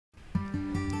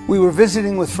We were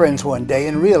visiting with friends one day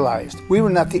and realized we were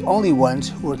not the only ones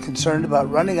who were concerned about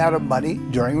running out of money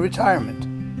during retirement.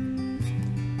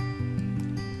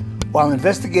 While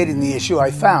investigating the issue, I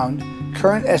found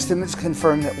current estimates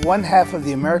confirm that 1/2 of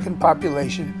the American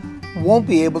population won't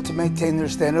be able to maintain their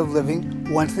standard of living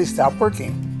once they stop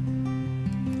working.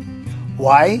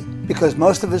 Why? Because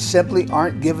most of us simply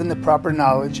aren't given the proper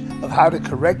knowledge of how to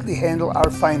correctly handle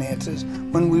our finances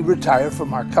when we retire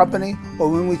from our company or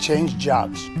when we change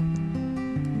jobs.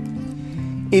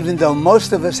 Even though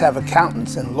most of us have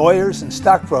accountants and lawyers and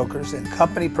stockbrokers and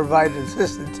company-provided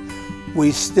assistants,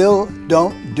 we still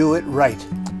don't do it right.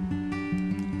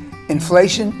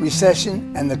 Inflation,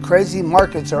 recession, and the crazy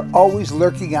markets are always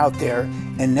lurking out there,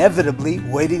 inevitably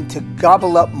waiting to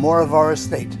gobble up more of our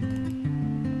estate.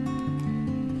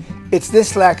 It's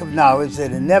this lack of knowledge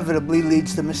that inevitably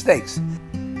leads to mistakes.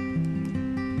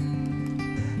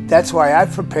 That's why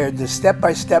I've prepared this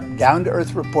step-by-step,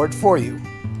 down-to-earth report for you.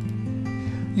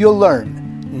 You'll learn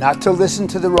not to listen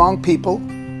to the wrong people,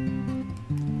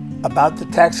 about the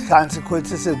tax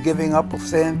consequences of giving up or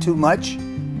saying too much,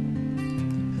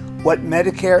 what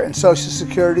Medicare and Social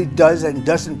Security does and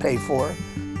doesn't pay for,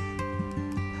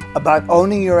 about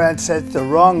owning your assets the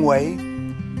wrong way.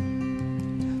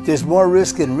 There's more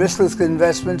risk in riskless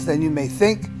investments than you may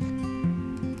think,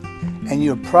 and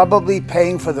you're probably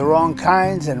paying for the wrong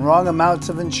kinds and wrong amounts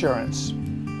of insurance.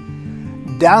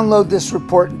 Download this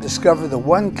report and discover the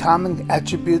one common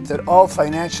attribute that all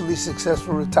financially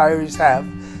successful retirees have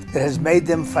that has made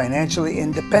them financially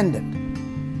independent.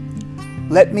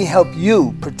 Let me help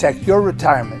you protect your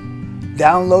retirement.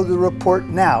 Download the report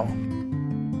now